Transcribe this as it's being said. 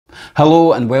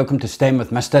Hello and welcome to STEM with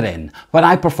Mr. N, where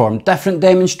I perform different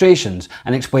demonstrations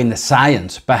and explain the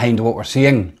science behind what we're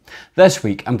seeing. This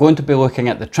week I'm going to be looking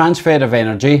at the transfer of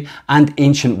energy and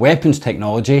ancient weapons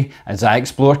technology as I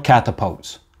explore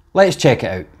catapults. Let's check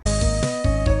it out.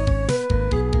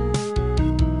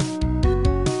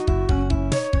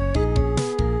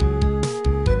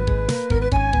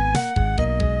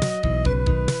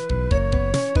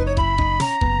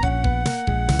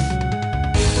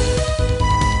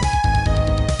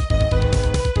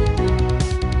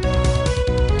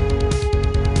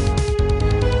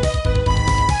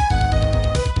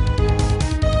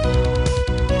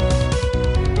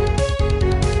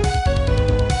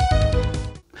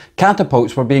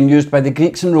 Catapults were being used by the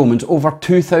Greeks and Romans over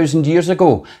 2,000 years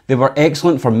ago. They were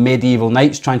excellent for medieval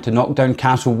knights trying to knock down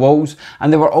castle walls,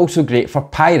 and they were also great for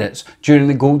pirates during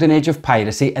the golden age of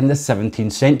piracy in the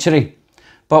 17th century.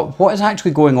 But what is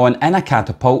actually going on in a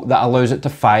catapult that allows it to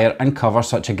fire and cover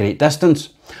such a great distance?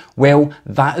 Well,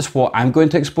 that is what I'm going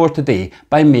to explore today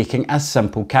by making a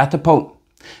simple catapult.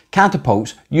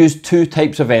 Catapults use two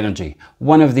types of energy.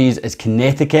 One of these is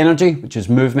kinetic energy, which is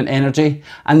movement energy,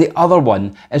 and the other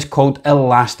one is called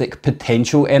elastic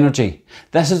potential energy.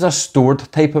 This is a stored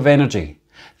type of energy.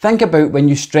 Think about when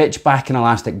you stretch back an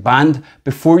elastic band,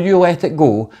 before you let it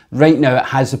go, right now it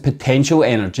has the potential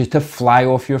energy to fly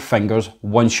off your fingers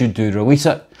once you do release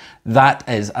it. That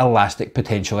is elastic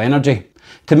potential energy.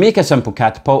 To make a simple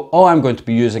catapult, all I'm going to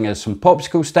be using is some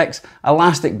popsicle sticks,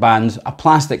 elastic bands, a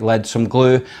plastic lid, some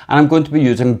glue, and I'm going to be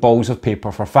using balls of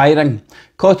paper for firing.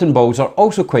 Cotton balls are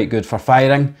also quite good for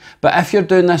firing, but if you're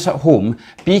doing this at home,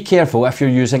 be careful if you're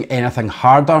using anything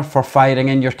harder for firing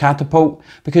in your catapult,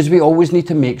 because we always need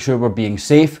to make sure we're being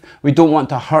safe. We don't want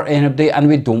to hurt anybody and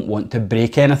we don't want to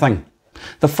break anything.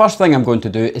 The first thing I'm going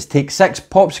to do is take 6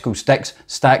 popsicle sticks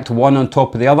stacked one on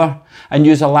top of the other and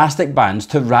use elastic bands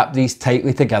to wrap these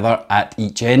tightly together at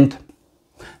each end.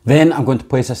 Then I'm going to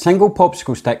place a single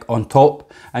popsicle stick on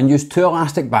top and use 2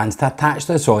 elastic bands to attach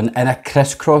this on in a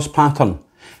crisscross pattern.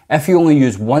 If you only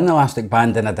use one elastic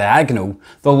band in a diagonal,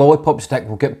 the lollipop stick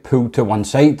will get pulled to one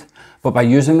side, but by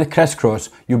using the crisscross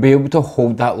you'll be able to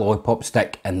hold that lollipop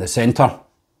stick in the centre.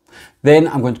 Then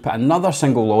I'm going to put another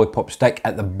single lollipop stick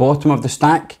at the bottom of the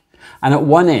stack, and at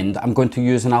one end I'm going to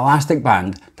use an elastic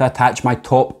band to attach my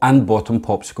top and bottom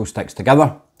popsicle sticks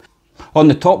together. On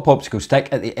the top popsicle stick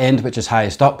at the end, which is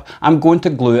highest up, I'm going to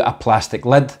glue a plastic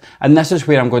lid, and this is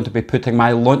where I'm going to be putting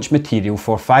my launch material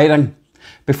for firing.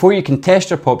 Before you can test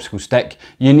your popsicle stick,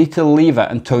 you need to leave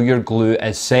it until your glue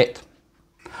is set.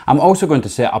 I'm also going to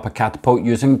set up a catapult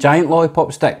using giant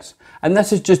lollipop sticks. And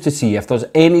this is just to see if there's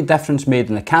any difference made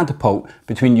in the catapult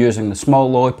between using the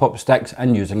small lollipop sticks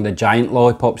and using the giant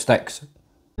lollipop sticks.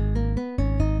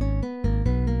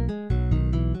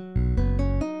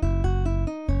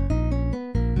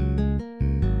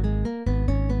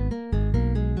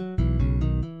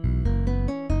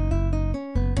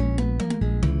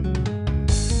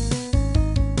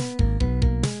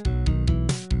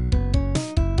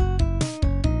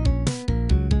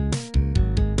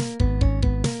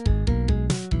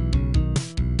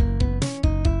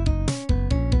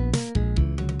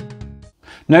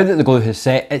 Now that the glue has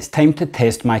set, it's time to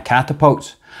test my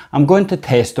catapults. I'm going to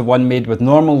test the one made with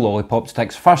normal lollipop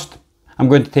sticks first. I'm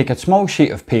going to take a small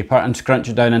sheet of paper and scrunch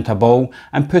it down into a ball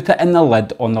and put it in the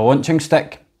lid on the launching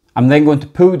stick. I'm then going to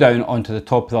pull down onto the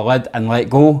top of the lid and let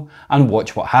go and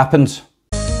watch what happens.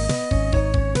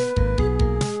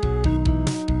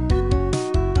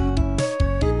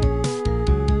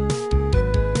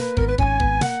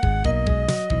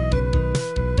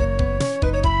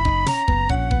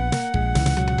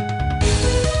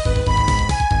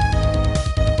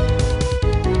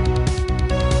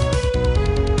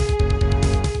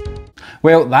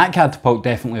 Well, that catapult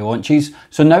definitely launches,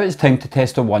 so now it's time to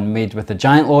test the one made with the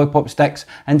giant lollipop sticks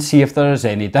and see if there is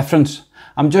any difference.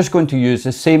 I'm just going to use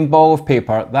the same ball of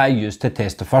paper that I used to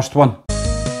test the first one.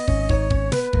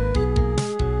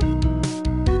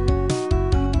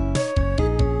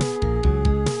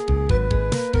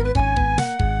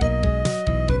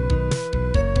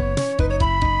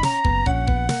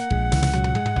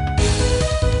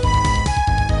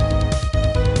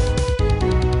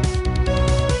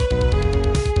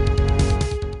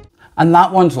 And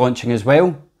that one's launching as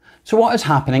well. So what is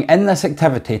happening in this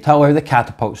activity to allow the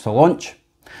catapults to launch?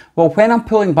 Well, when I'm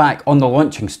pulling back on the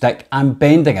launching stick, I'm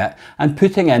bending it and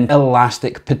putting in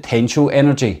elastic potential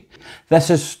energy.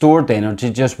 This is stored energy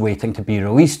just waiting to be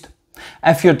released.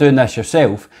 If you're doing this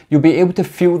yourself, you'll be able to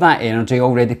feel that energy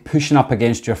already pushing up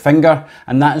against your finger,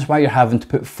 and that is why you're having to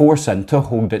put force in to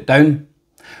hold it down.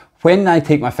 When I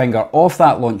take my finger off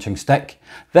that launching stick,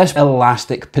 this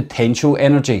elastic potential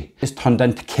energy is turned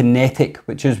into kinetic,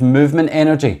 which is movement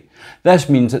energy. This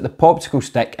means that the popsicle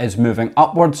stick is moving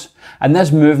upwards, and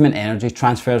this movement energy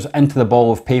transfers into the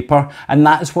ball of paper, and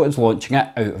that's what is launching it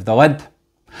out of the lid.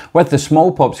 With the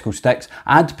small popsicle sticks,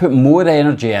 I had to put more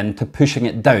energy into pushing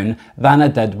it down than I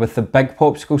did with the big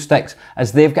popsicle sticks,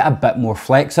 as they've got a bit more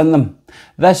flex in them.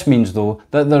 This means though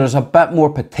that there is a bit more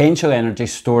potential energy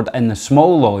stored in the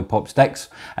small lollipop sticks,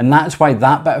 and that's why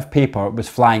that bit of paper was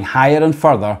flying higher and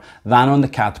further than on the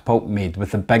catapult made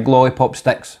with the big lollipop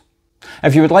sticks.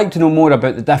 If you would like to know more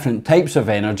about the different types of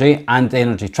energy and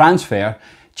energy transfer,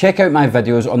 check out my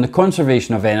videos on the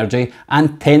conservation of energy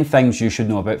and 10 things you should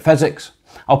know about physics.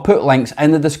 I'll put links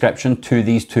in the description to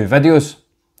these two videos.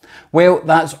 Well,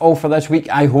 that's all for this week.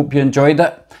 I hope you enjoyed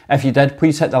it. If you did,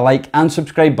 please hit the like and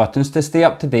subscribe buttons to stay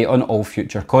up to date on all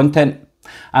future content.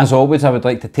 As always, I would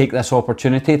like to take this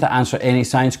opportunity to answer any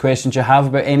science questions you have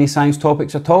about any science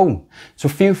topics at all. So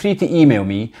feel free to email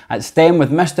me at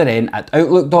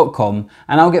stemwithmrn@outlook.com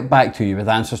and I'll get back to you with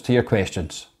answers to your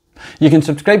questions. You can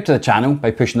subscribe to the channel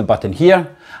by pushing the button here,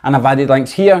 and I've added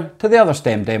links here to the other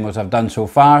STEM demos I've done so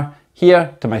far,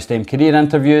 here to my STEM career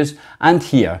interviews, and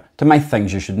here to my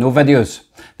Things You Should Know videos.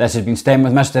 This has been STEM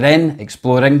with Mr. N,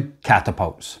 exploring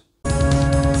catapults.